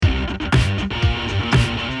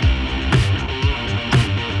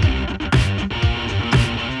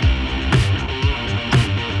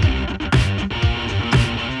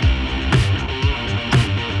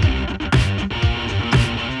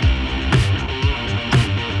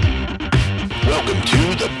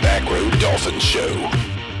Dolphins Show.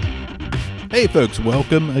 Hey folks,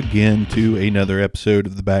 welcome again to another episode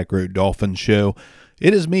of the Back Road Dolphins Show.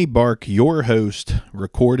 It is me, Bark, your host,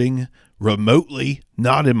 recording remotely,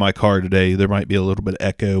 not in my car today. There might be a little bit of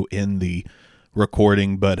echo in the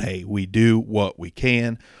recording, but hey, we do what we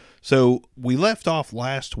can. So we left off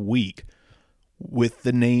last week with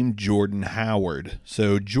the name Jordan Howard.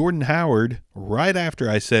 So Jordan Howard, right after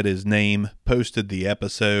I said his name, posted the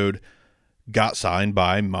episode, got signed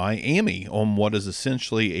by Miami on what is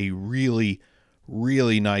essentially a really,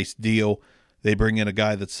 really nice deal. They bring in a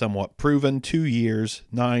guy that's somewhat proven, 2 years,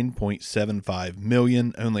 $9.75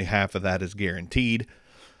 million. Only half of that is guaranteed.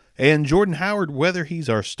 And Jordan Howard, whether he's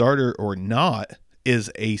our starter or not,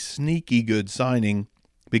 is a sneaky good signing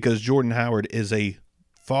because Jordan Howard is a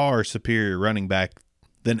far superior running back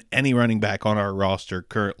than any running back on our roster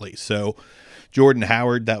currently. So Jordan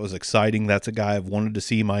Howard, that was exciting. That's a guy I've wanted to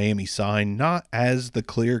see Miami sign, not as the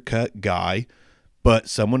clear-cut guy, but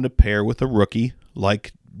someone to pair with a rookie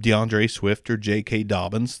like DeAndre Swift or J.K.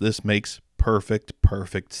 Dobbins. This makes perfect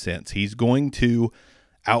sense. He's going to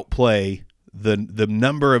outplay the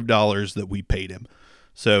number of dollars that we paid him.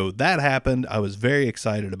 So that happened. I was very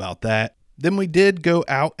excited about that. Then we did go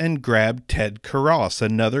out and grab Ted Karras,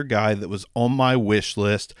 another guy that was on my wish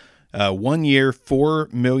list. 1 year,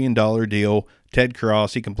 $4 million deal. Ted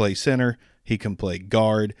Karras, he can play center, he can play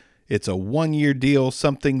guard. It's a 1 year deal,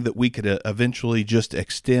 something that we could eventually just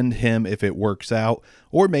extend him if it works out,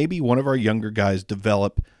 or maybe one of our younger guys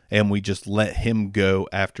develop and we just let him go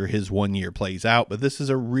after his 1 year plays out. But this is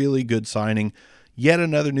a really good signing. Yet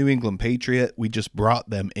another New England Patriot. We just brought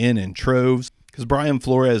them in troves because Brian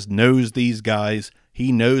Flores knows these guys.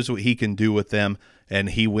 He knows what he can do with them,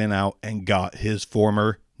 and he went out and got his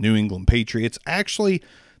former New England Patriots. Actually,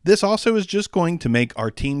 this also is just going to make our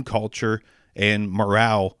team culture and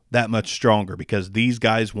morale that much stronger because these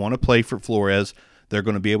guys want to play for Flores. They're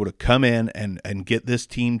going to be able to come in and get this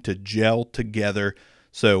team to gel together.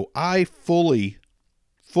 So I fully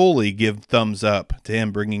give thumbs up to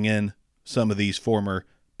him bringing in some of these former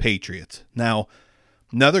Patriots. Now,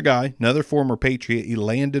 another former Patriot,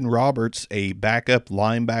 Elandon Roberts, a backup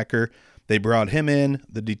linebacker. They brought him in.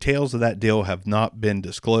 The details of that deal have not been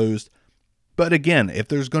disclosed. But again, if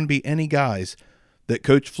there's going to be any guys that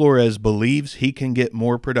Coach Flores believes he can get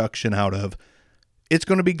more production out of, it's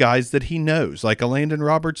going to be guys that he knows. Like Elandon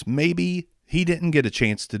Roberts, maybe he didn't get a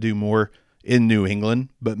chance to do more in New England,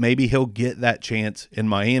 but maybe he'll get that chance in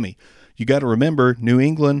Miami. You got to remember, New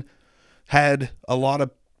England had a lot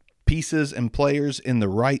of pieces and players in the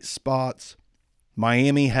right spots.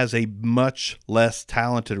 Miami has a much less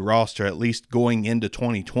talented roster, at least going into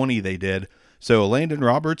 2020 they did. So Elandon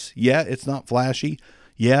Roberts, yeah, it's not flashy.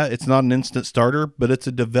 Yeah, it's not an instant starter, but it's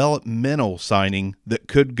a developmental signing that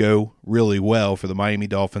could go really well for the Miami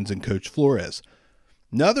Dolphins and Coach Flores.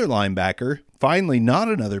 Another linebacker, finally not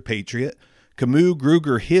another Patriot, Kamu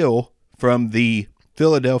Grugier-Hill from the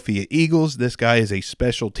Philadelphia Eagles. This guy is a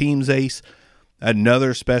special teams ace,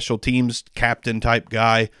 another special teams captain type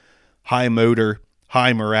guy, high motor,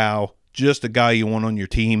 high morale, just a guy you want on your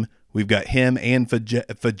team. We've got him and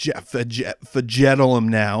Fajetelum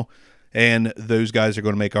now, and those guys are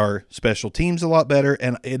going to make our special teams a lot better,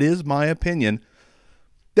 and it is my opinion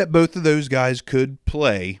that both of those guys could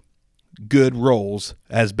play good roles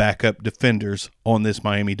as backup defenders on this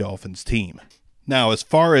Miami Dolphins team. Now, as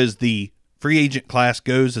far as the free agent class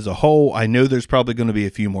goes as a whole, I know there's probably going to be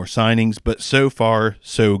a few more signings, but so far,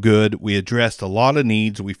 so good. We addressed a lot of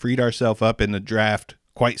needs. We freed ourselves up in the draft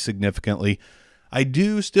quite significantly. I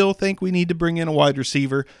do still think we need to bring in a wide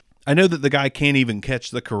receiver. I know that the guy can't even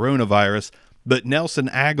catch the coronavirus, but Nelson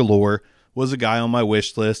Agholor was a guy on my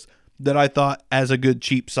wish list that I thought as a good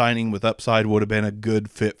cheap signing with upside would have been a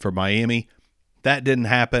good fit for Miami. That didn't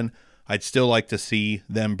happen. I'd still like to see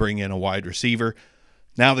them bring in a wide receiver.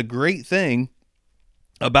 Now, the great thing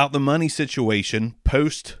about the money situation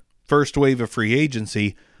post first wave of free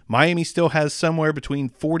agency, Miami still has somewhere between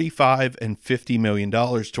 $45 and $50 million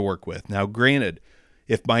to work with. Now, granted,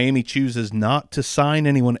 if Miami chooses not to sign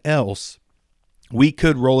anyone else, we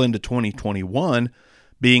could roll into 2021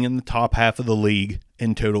 being in the top half of the league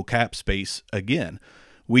in total cap space again.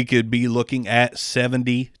 We could be looking at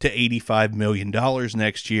 $70 to $85 million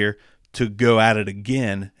next year to go at it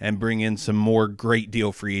again and bring in some more great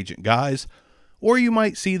deal free agent guys. Or you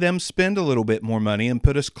might see them spend a little bit more money and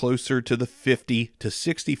put us closer to the $50 to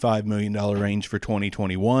 $65 million range for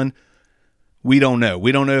 2021. We don't know.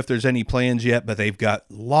 We don't know if there's any plans yet, but they've got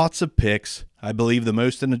lots of picks. I believe the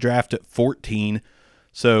most in the draft at 14.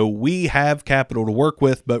 So we have capital to work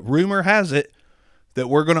with, but rumor has it that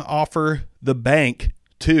we're going to offer the bank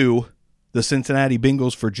to the Cincinnati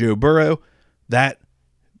Bengals for Joe Burrow. That,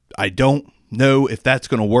 I don't know if that's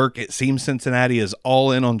going to work. It seems Cincinnati is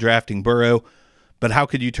all in on drafting Burrow, but how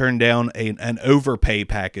could you turn down an overpay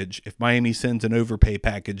package if Miami sends an overpay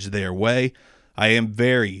package their way? I am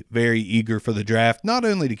very, very eager for the draft, not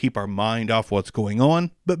only to keep our mind off what's going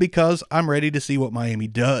on, but because I'm ready to see what Miami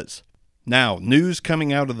does. Now, news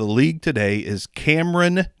coming out of the league today is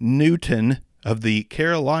Cameron Newton of the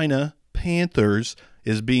Carolina Panthers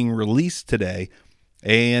is being released today.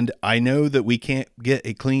 And I know that we can't get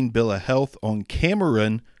a clean bill of health on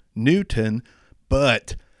Cameron Newton,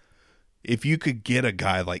 but if you could get a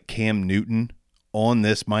guy like Cam Newton on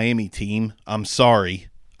this Miami team, I'm sorry.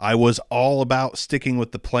 I was all about sticking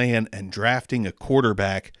with the plan and drafting a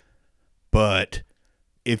quarterback, but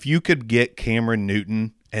if you could get Cameron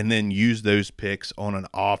Newton and then use those picks on an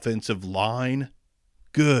offensive line,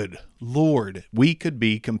 good Lord, we could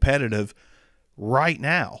be competitive right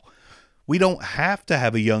now. We don't have to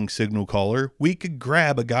have a young signal caller. We could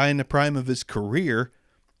grab a guy in the prime of his career.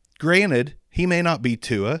 Granted, he may not be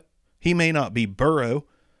Tua, he may not be Burrow,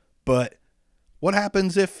 but what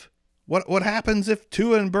happens if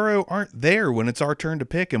Tua and Burrow aren't there when it's our turn to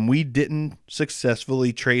pick and we didn't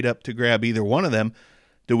successfully trade up to grab either one of them?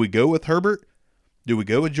 Do we go with Herbert? Do we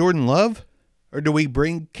go with Jordan Love? Or do we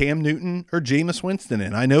bring Cam Newton or Jameis Winston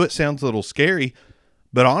in? I know it sounds a little scary,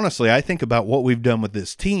 but honestly, I think about what we've done with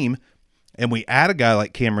this team, and we add a guy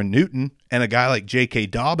like Cameron Newton and a guy like J.K.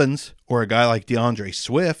 Dobbins or a guy like DeAndre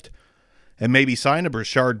Swift, and maybe sign a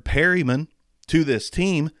Brashard Perryman to this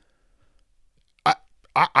team.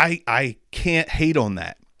 I can't hate on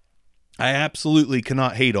that. I absolutely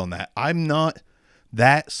cannot hate on that. I'm not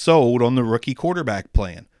that sold on the rookie quarterback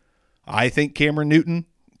plan. I think Cameron,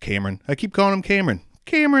 I keep calling him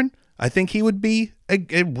Cameron, I think he would be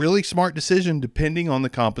a really smart decision depending on the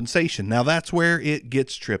compensation. Now that's where it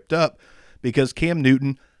gets tripped up because Cam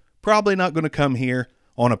Newton probably not going to come here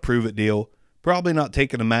on a prove-it deal, probably not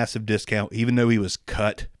taking a massive discount, even though he was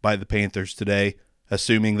cut by the Panthers today,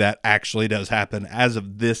 assuming that actually does happen. As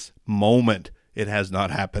of this moment, it has not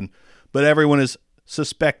happened. But everyone is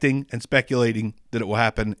suspecting and speculating that it will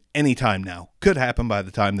happen anytime now. Could happen by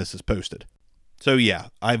the time this is posted. So yeah,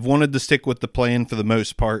 I've wanted to stick with the plan for the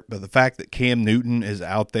most part, but the fact that Cam Newton is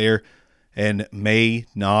out there and may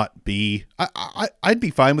not be, I'd be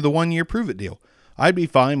fine with a 1-year prove-it deal. I'd be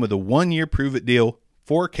fine with a 1-year prove-it deal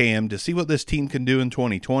for Cam to see what this team can do in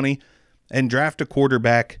 2020 and draft a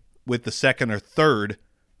quarterback with the second or third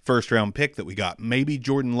first-round pick that we got. Maybe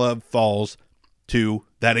Jordan Love falls to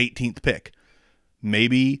that 18th pick.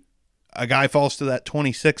 Maybe a guy falls to that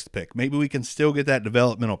 26th pick. Maybe we can still get that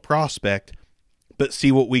developmental prospect, but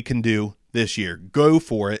see what we can do this year. Go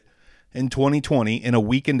for it in 2020 in a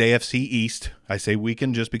weakened AFC East. I say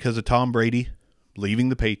weakened just because of Tom Brady leaving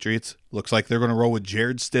the Patriots. Looks like they're going to roll with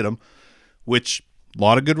Jarrett Stidham, which a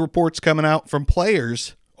lot of good reports coming out from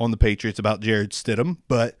players on the Patriots about Jarrett Stidham,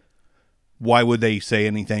 but why would they say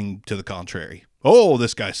anything to the contrary? Oh,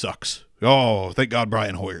 this guy sucks. Oh, thank God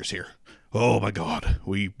Brian Hoyer's here. Oh my God,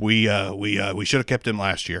 we should have kept him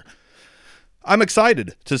last year. I'm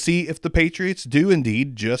excited to see if the Patriots do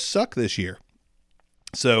indeed just suck this year.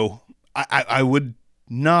 So I would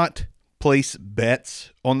not place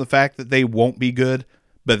bets on the fact that they won't be good,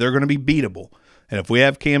 but they're going to be beatable. And if we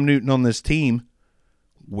have Cam Newton on this team,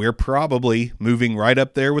 we're probably moving right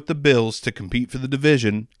up there with the Bills to compete for the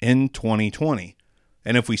division in 2020.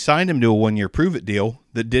 And if we signed him to a 1-year prove-it deal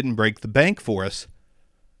that didn't break the bank for us,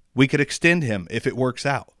 we could extend him if it works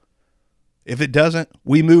out. If it doesn't,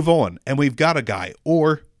 we move on and we've got a guy.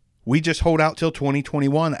 Or we just hold out till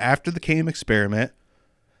 2021 after the Cam experiment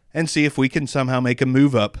and see if we can somehow make a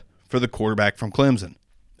move up for the quarterback from Clemson.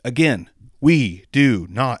 Again, we do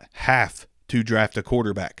not have to draft a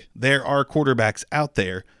quarterback. There are quarterbacks out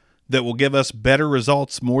there that will give us better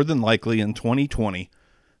results more than likely in 2020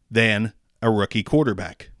 than a rookie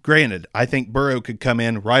quarterback. Granted, I think Burrow could come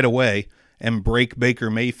in right away and break Baker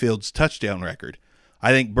Mayfield's touchdown record.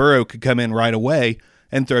 I think Burrow could come in right away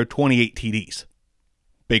and throw 28 TDs.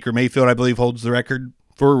 Baker Mayfield, I believe, holds the record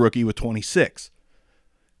for a rookie with 26.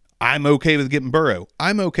 I'm okay with getting Burrow.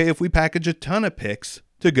 I'm okay if we package a ton of picks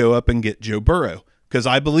to go up and get Joe Burrow, because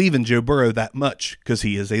I believe in Joe Burrow that much because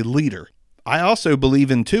he is a leader. I also believe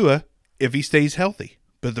in Tua if he stays healthy.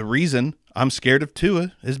 But the reason I'm scared of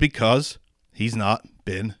Tua is because he's not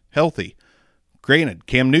been healthy. Granted,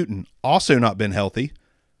 Cam Newton also not been healthy,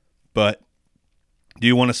 but do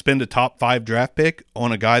you want to spend a top 5 draft pick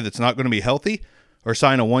on a guy that's not going to be healthy or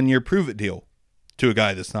sign a 1-year prove-it deal to a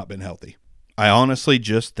guy that's not been healthy? I honestly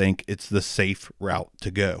just think it's the safe route to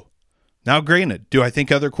go. Now, granted, do I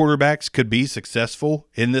think other quarterbacks could be successful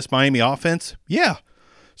in this Miami offense? Yeah.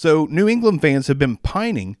 So New England fans have been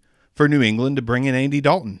pining for New England to bring in Andy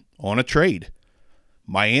Dalton on a trade.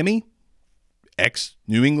 Miami,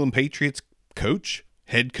 ex-New England Patriots coach,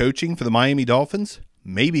 head coaching for the Miami Dolphins,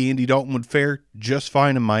 maybe Andy Dalton would fare just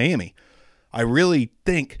fine in Miami. I really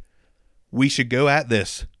think we should go at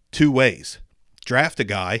this two ways. Draft a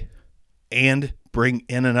guy and bring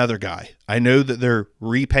in another guy. I know that they're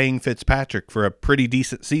repaying Fitzpatrick for a pretty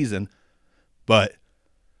decent season, but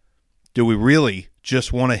do we really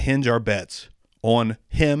just want to hinge our bets on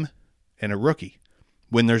him and a rookie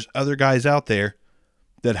when there's other guys out there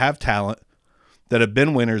that have talent, that have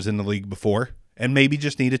been winners in the league before, and maybe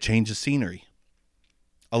just need a change of scenery?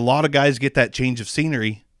 A lot of guys get that change of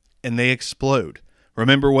scenery and they explode.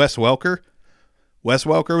 Remember Wes Welker? Wes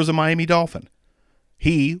Welker was a Miami Dolphin.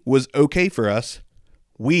 He was okay for us.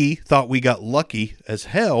 We thought we got lucky as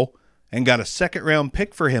hell and got a second-round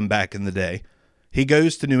pick for him back in the day. He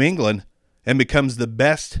goes to New England and becomes the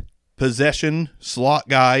best possession slot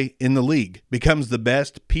guy in the league, becomes the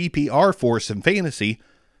best PPR force in fantasy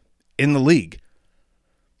in the league.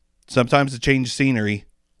 Sometimes a change of scenery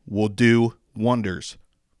will do wonders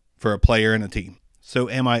for a player and a team. So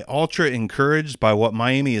am I ultra encouraged by what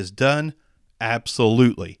Miami has done?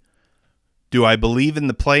 Absolutely. Do I believe in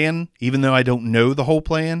the plan, even though I don't know the whole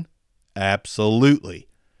plan? Absolutely.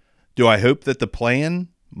 Do I hope that the plan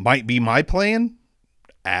might be my plan?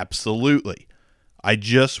 Absolutely. I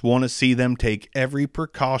just want to see them take every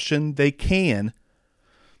precaution they can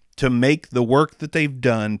to make the work that they've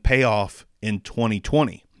done pay off in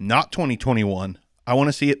 2020, not 2021. I want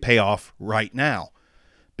to see it pay off right now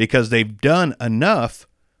because they've done enough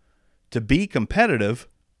to be competitive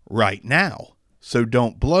right now. So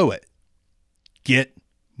don't blow it. Get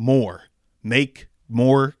more. Make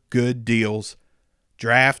more good deals.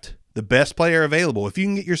 Draft the best player available. If you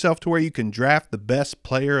can get yourself to where you can draft the best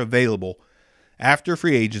player available after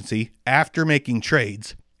free agency, after making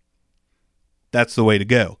trades, that's the way to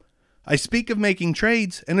go. I speak of making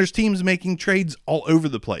trades, and there's teams making trades all over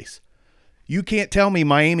the place. You can't tell me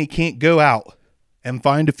Miami can't go out and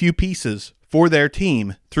find a few pieces for their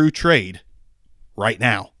team through trade right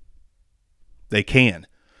now. They can.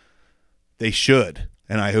 They should,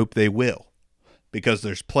 and I hope they will, because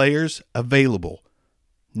there's players available,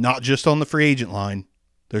 not just on the free agent line.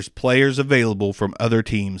 There's players available from other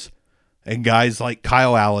teams, and guys like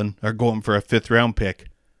Kyle Allen are going for a 5th-round pick.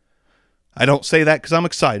 I don't say that because I'm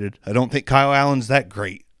excited. I don't think Kyle Allen's that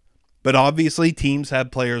great, but obviously teams have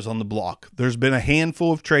players on the block. There's been a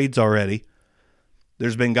handful of trades already.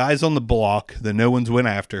 There's been guys on the block that no one's went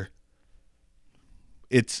after.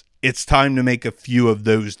 It's time to make a few of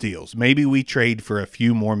those deals. Maybe we trade for a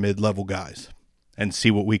few more mid-level guys and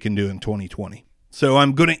see what we can do in 2020. So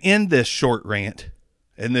I'm going to end this short rant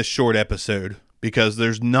and this short episode because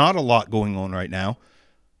there's not a lot going on right now.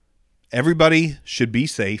 Everybody should be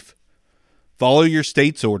safe. Follow your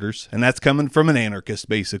state's orders, and that's coming from an anarchist,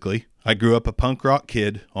 basically. I grew up a punk rock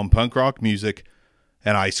kid on punk rock music,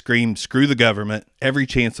 and I screamed, screw the government, every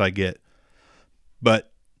chance I get.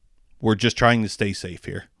 But we're just trying to stay safe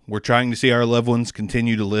here. We're trying to see our loved ones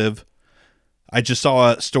continue to live. I just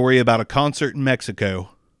saw a story about a concert in Mexico,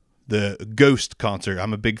 the Ghost concert.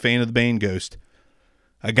 I'm a big fan of the band Ghost.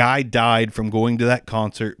 A guy died from going to that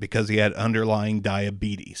concert because he had underlying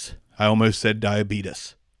diabetes. I almost said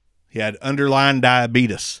diabetes. He had underlying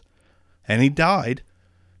diabetes. And he died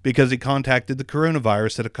because he contacted the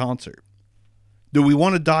coronavirus at a concert. Do we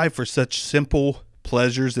want to die for such simple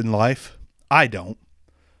pleasures in life? I don't.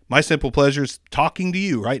 My simple pleasure is talking to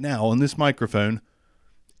you right now on this microphone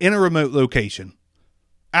in a remote location,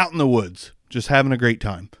 out in the woods, just having a great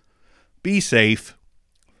time. Be safe.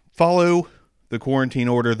 Follow the quarantine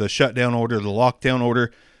order, the shutdown order, the lockdown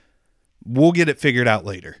order. We'll get it figured out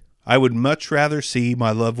later. I would much rather see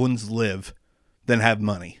my loved ones live than have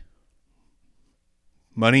money.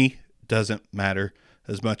 Money doesn't matter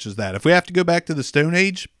as much as that. If we have to go back to the Stone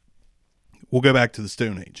Age, we'll go back to the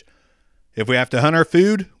Stone Age. If we have to hunt our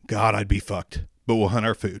food, God, I'd be fucked. But we'll hunt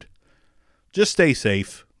our food. Just stay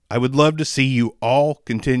safe. I would love to see you all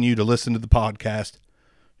continue to listen to the podcast.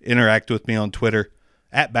 Interact with me on Twitter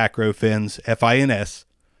at BackRowFins, F-I-N-S,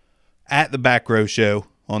 at The Back Row Show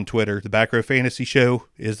on Twitter. The Back Row Fantasy Show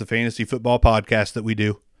is the fantasy football podcast that we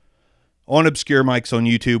do. On Obscure Mics on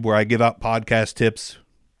YouTube, where I give out podcast tips.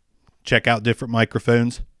 Check out different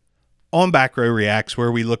microphones. On Back Row Reacts,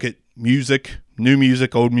 where we look at music, new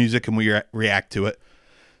music, old music, and we react to it.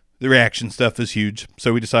 The reaction stuff is huge,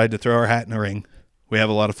 so we decided to throw our hat in the ring. We have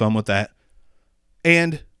a lot of fun with that.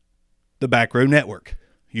 And the Back Row Network.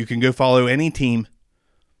 You can go follow any team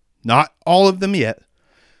Not all of them yet,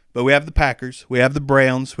 but we have the Packers, we have the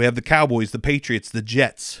Browns, we have the Cowboys, the Patriots, the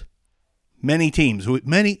Jets. Many teams.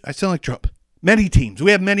 I sound like Trump. Many teams.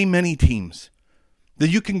 We have many, many teams that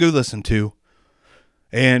you can go listen to.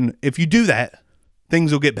 And if you do that,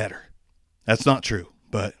 things will get better. That's not true,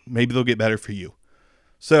 but maybe they'll get better for you.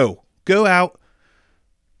 So go out.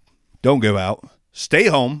 Don't go out. Stay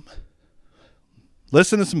home.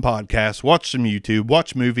 Listen to some podcasts. Watch some YouTube.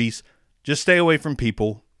 Watch movies. Just stay away from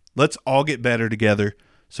people. Let's all get better together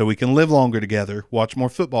so we can live longer together, watch more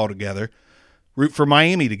football together, root for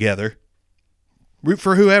Miami together, root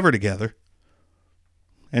for whoever together,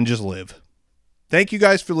 and just live. Thank you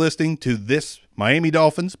guys for listening to this Miami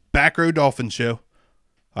Dolphins Back Row Dolphins show.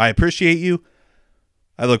 I appreciate you.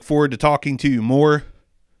 I look forward to talking to you more,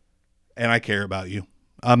 and I care about you.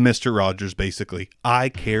 I'm Mr. Rogers, basically. I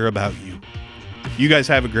care about you. You guys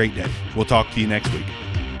have a great day. We'll talk to you next week.